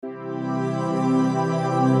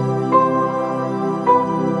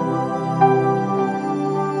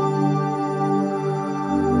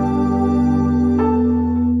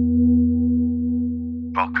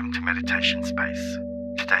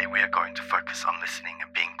focus on listening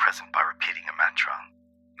and being present by repeating a mantra.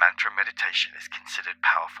 Mantra meditation is considered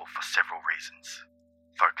powerful for several reasons.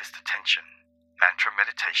 Focused attention. Mantra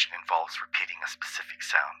meditation involves repeating a specific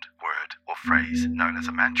sound, word, or phrase known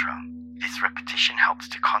as a mantra. This repetition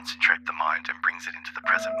helps to concentrate the mind and brings it into the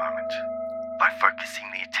present moment. By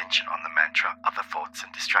focusing the attention on the mantra, other thoughts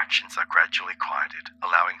and distractions are gradually quieted,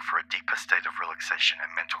 allowing for a deeper state of relaxation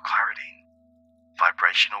and mental clarity.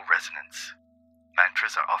 Vibrational resonance.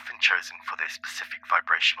 Mantras are often chosen for their specific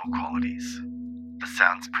vibrational qualities. The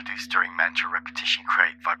sounds produced during mantra repetition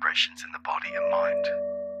create vibrations in the body and mind.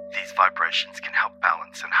 These vibrations can help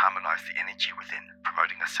balance and harmonize the energy within,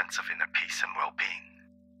 promoting a sense of inner peace and well-being.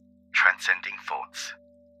 Transcending thoughts.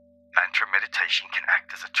 Mantra meditation can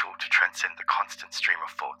act as a tool to transcend the constant stream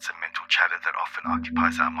of thoughts and mental chatter that often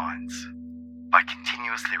occupies our minds. By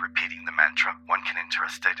continuously repeating the mantra, one can enter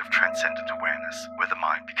a state of transcendent awareness where the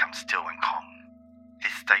mind becomes still and calm.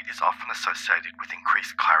 This state is often associated with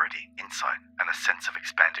increased clarity, insight, and a sense of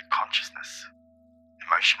expanded consciousness.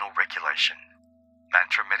 Emotional regulation.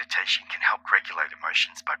 Mantra meditation can help regulate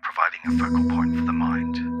emotions by providing a focal point for the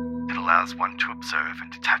mind. It allows one to observe and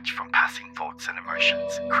detach from passing thoughts and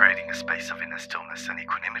emotions, creating a space of inner stillness and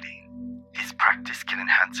equanimity. This practice can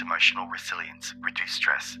enhance emotional resilience, reduce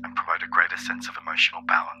stress, and promote a greater sense of emotional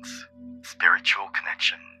balance. Spiritual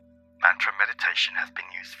connection. Mantra meditation has been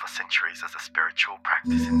used for centuries as a spiritual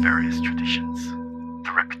practice in various traditions.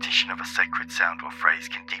 The repetition of a sacred sound or phrase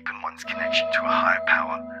can deepen one's connection to a higher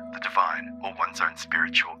power, the divine, or one's own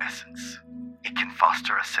spiritual essence. It can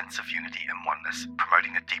foster a sense of unity and oneness,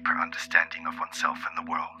 promoting a deeper understanding of oneself and the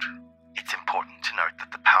world. It's important to note that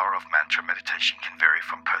the power of mantra meditation can vary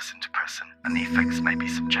from person to person, and the effects may be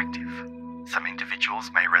subjective. Some individuals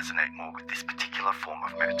may resonate more with this particular form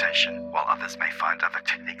of meditation, while others may find other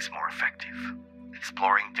techniques more effective.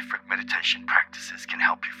 Exploring different meditation practices can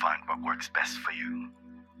help you find what works best for you.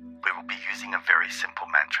 We will be using a very simple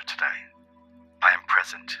mantra today. I am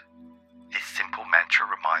present. This simple mantra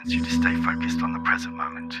reminds you to stay focused on the present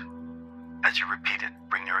moment. As you repeat it,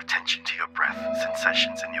 bring your attention to your breath,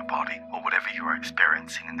 sensations in your body, or whatever you are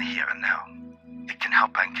experiencing in the here and now. It can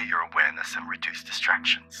help anchor your awareness and reduce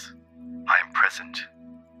distractions. I am present.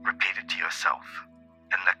 Repeat it to yourself,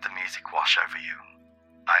 and let the music wash over you.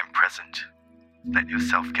 I am present. Let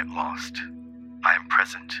yourself get lost. I am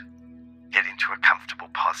present. Get into a comfortable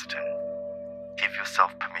position. Give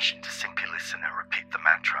yourself permission to simply listen and repeat the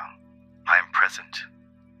mantra. I am present.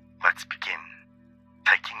 Let's begin.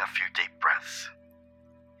 Taking a few deep breaths.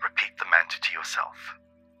 Repeat the mantra to yourself.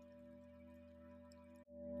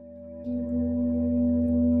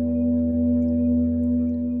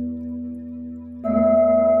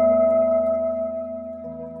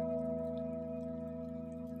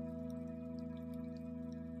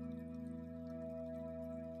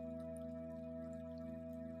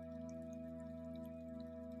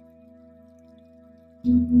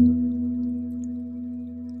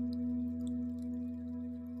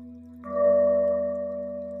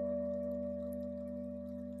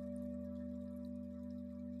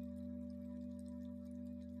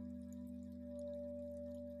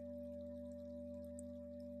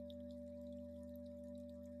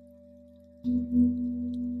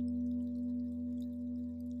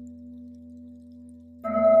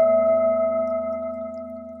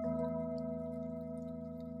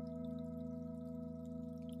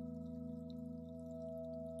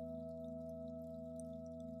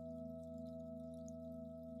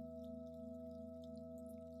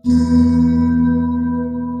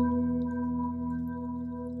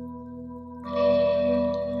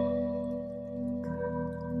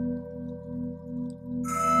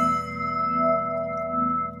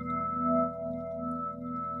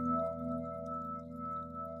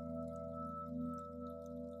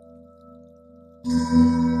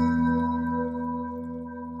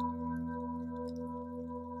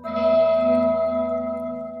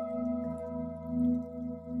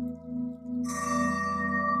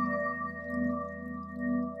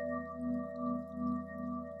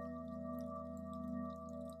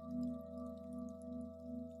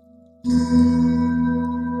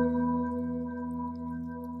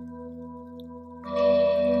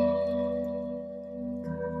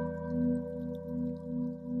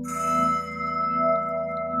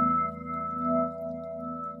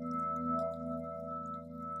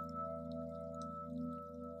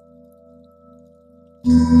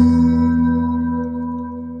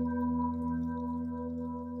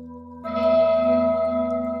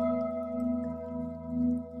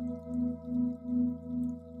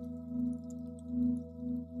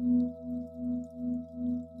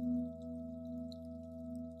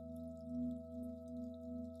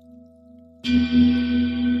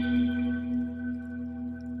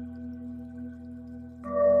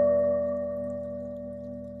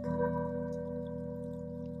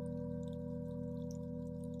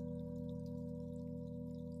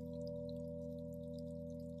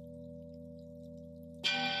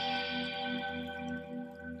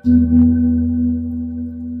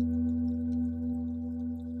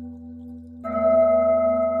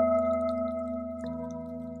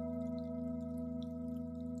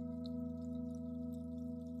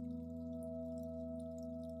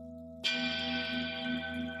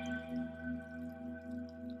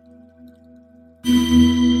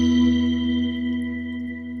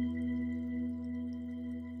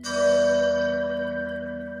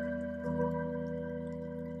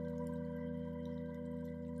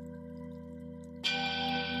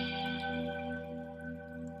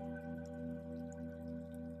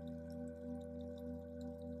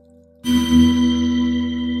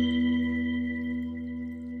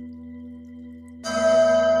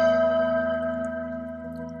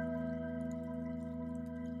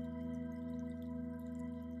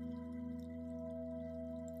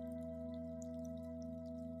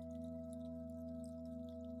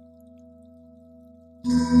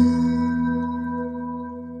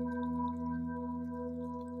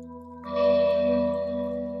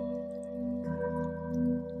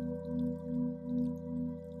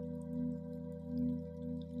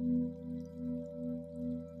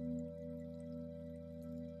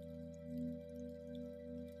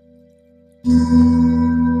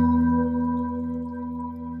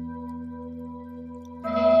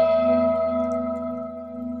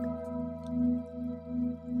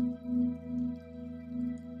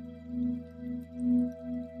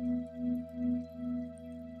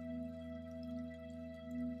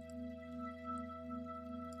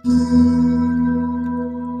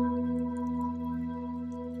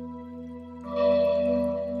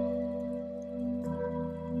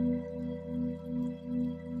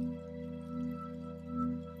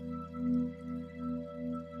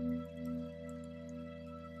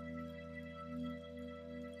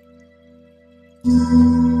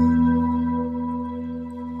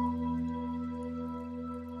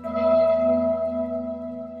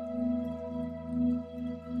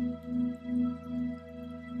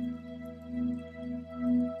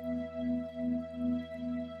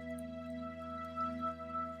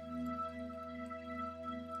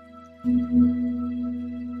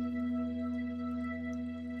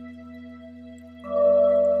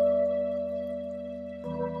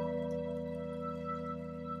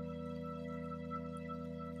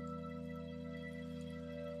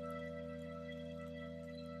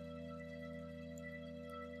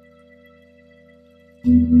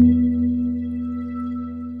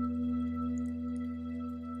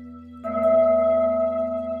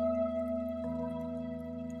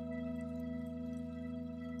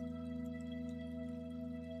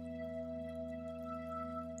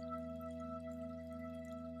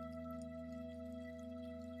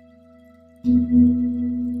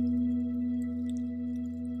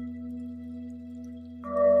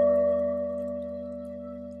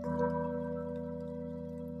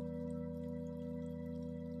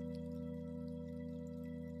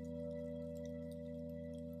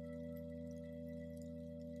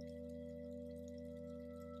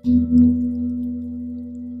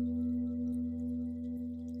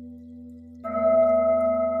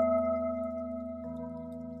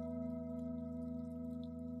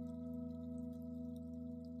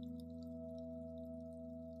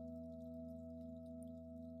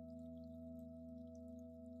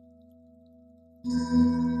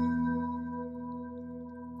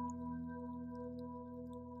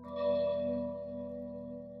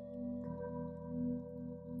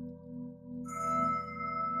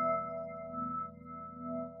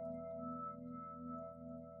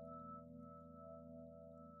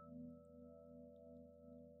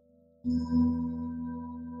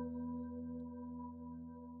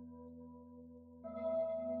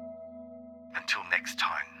 Until next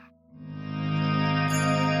time.